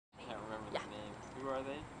are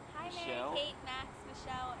they? Hi, Michelle? Mary, Kate, Max,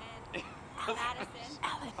 Michelle, and Madison.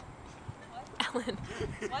 Ellen. What? Ellen.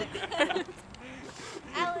 What?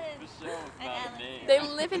 Ellen. Michelle is And not Ellen. a name. They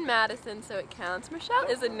live in Madison, so it counts. Michelle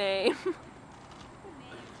is a name.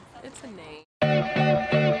 It's a name.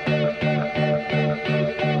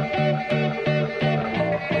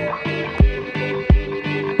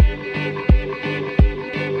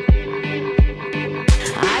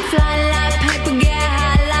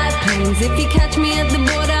 If you catch me at the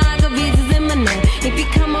border, I got visas in my name. If you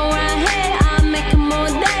come around here, I'll make them all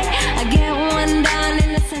day. I get one down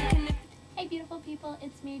in a second. Hey beautiful people,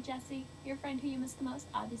 it's me, Jessie, your friend who you miss the most,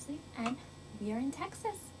 obviously, and we are in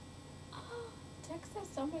Texas. Oh, Texas,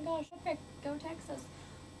 oh my gosh, epic, go Texas.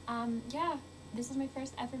 Yeah, this is my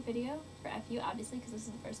first ever video for FU, obviously, because this is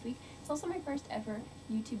the first week. It's also my first ever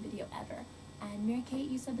YouTube video ever. And Mary Kate,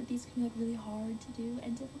 you said that these can be like really hard to do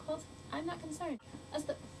and difficult. I'm not concerned. As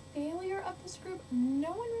the failure of this group, no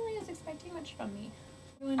one really is expecting much from me.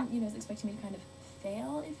 Everyone, is expecting me to kind of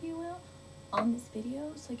fail, if you will, on this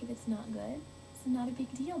video. So like if it's not good, it's not a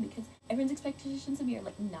big deal because everyone's expectations of me are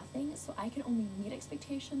like nothing. So I can only meet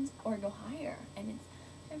expectations or go higher. And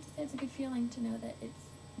I have to say it's a good feeling to know that it's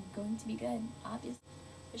going to be good, obviously.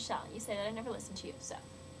 Michelle, you say that I never listen to you, so.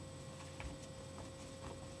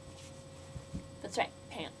 That's right,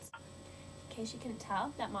 pants. In case you couldn't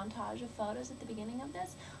tell, that montage of photos at the beginning of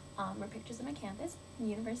this were pictures of my campus,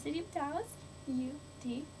 University of Dallas, UD.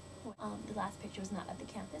 The last picture was not of the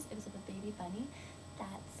campus, it was of a baby bunny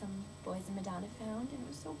that some boys in Madonna found, and it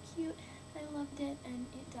was so cute, and I loved it, and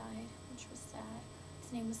it died, which was sad.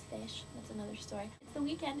 Its name was Fish, that's another story. It's the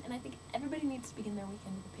weekend, and I think everybody needs to begin their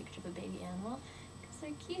weekend with a picture of a baby animal, because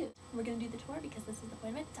they're cute. We're gonna do the tour because this is the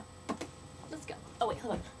point of it, so let's go. Oh wait,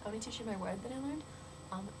 hold on, I want to teach you my word that I learned.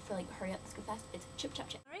 For like hurry up, let's go fast. It's chip chop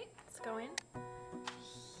chip. Alright, let's go in.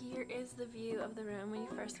 Here is the view of the room when you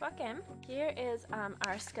first walk in. Here is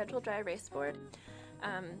our scheduled dry erase board.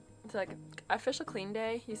 It's like official clean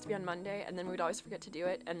day used to be on Monday, and then we'd always forget to do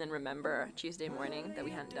it and then remember Tuesday morning that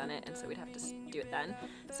we hadn't done it, and so we'd have to do it then.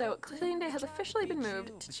 So clean day has officially been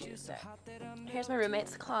moved to Tuesday. Here's my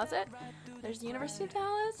roommate's closet. There's the University of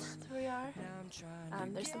Dallas, that's where we are.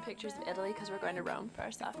 There's some pictures of Italy because we're going to Rome for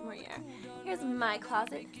our sophomore year. Here's my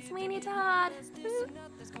closet, Sweeney Todd,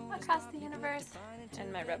 across the universe,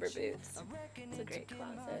 and my rubber boots. It's a great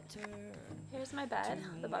closet. Here's my bed,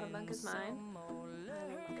 the bottom bunk is mine.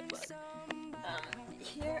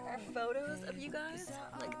 Here are photos of you guys.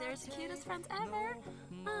 Like, there's cutest friends ever.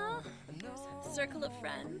 Circle of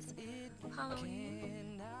friends.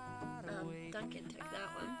 Halloween. Duncan took that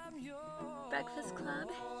one. Breakfast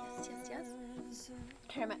Club. Yes, yes, yes.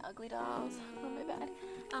 Here are my ugly dolls on my bed.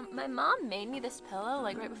 My mom made me this pillow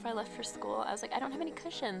like right before I left for school. I was like, I don't have any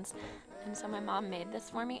cushions. And so my mom made this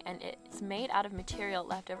for me, and it's made out of material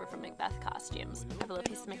left over from Macbeth costumes. I have a little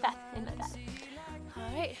piece of Macbeth in my bed.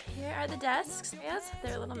 Alright, here are the desks. Yes,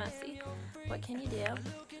 they're a little messy. What can you do?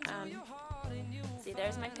 See,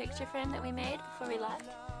 there's my picture frame that we made before we left.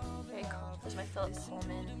 Very cool. There's my Philip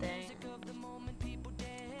Pullman thing.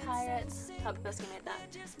 Pirates. Poposki made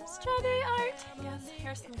that. Strawberry art. Yes,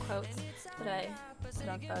 here's some quotes that I put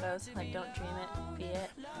on photos, like don't dream it, be it.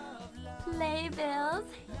 Playbills.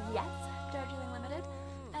 Yes, Darjeeling Limited.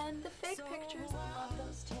 And the fake pictures, I love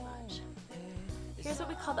those too much. Here's what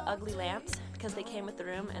we call the ugly lamps, because they came with the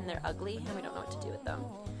room and they're ugly and we don't know what to do with them.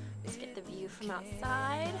 Let's get the view from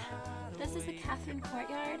outside. This is the Catherine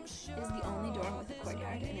courtyard. It is the only dorm with a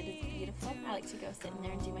courtyard, and it is beautiful. I like to go sit in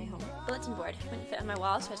there and do my homework. Bulletin board wouldn't fit on my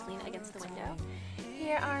wall, so I just lean it against the window.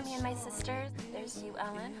 Here are me and my sisters. There's you,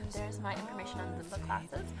 Ellen. There's my information on Zumba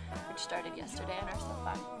classes, which started yesterday and are so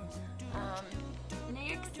fun.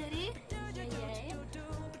 New York City. Yay, yay.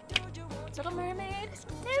 Little Mermaid.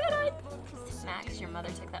 David, Max, your mother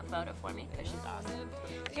took that photo for me because she's awesome.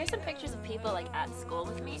 Here's some pictures of people like at school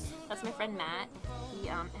with me. That's my friend Matt.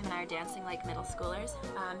 Him and I are dancing like middle schoolers.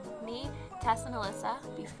 Me, Tess, and Alyssa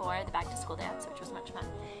before the back to school dance, which was much fun.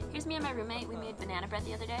 Here's me and my roommate. We made banana bread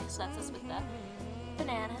the other day, so that's us with the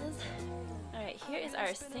bananas. Alright, here is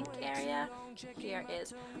our sink area. Here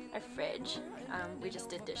is our fridge. We just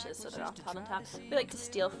did dishes, so they're all piled on top. We like to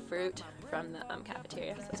steal fruit from the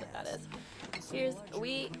cafeteria, so that's what that is.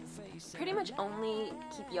 We pretty much only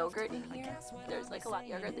keep yogurt in here. There's like a lot of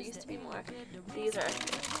yogurt, there used to be more. These are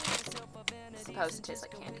supposed to taste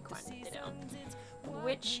like candy corn, but they don't.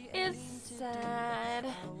 Which is sad.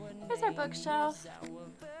 Here's our bookshelf.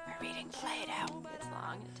 We're reading Play-Doh. It's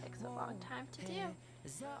long, and it takes a long time to do.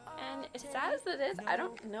 And as sad as it is, I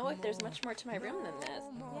don't know if there's much more to my room than this.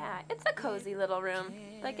 Yeah, it's a cozy little room.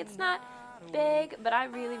 Like, it's not big, but I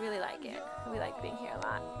really, really like it. We like being here a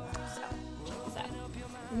lot. So, check this out.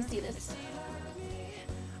 You see this?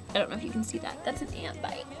 I don't know if you can see that. That's an ant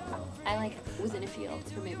bite. I was in a field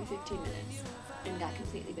for maybe 15 minutes and got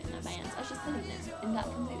completely bitten up by ants. I was just sitting there and got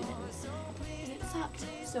completely bitten. And it sucked.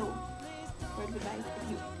 So, word of advice, if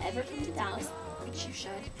you ever come to Dallas, which you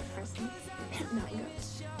should, personally, not you,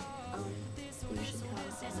 you should come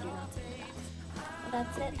and do not sit in the grass. Well,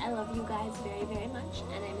 that's it. I love you guys very, very much,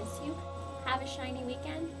 and I miss you. Have a shiny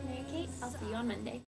weekend. Mary Kate, I'll see you on Monday.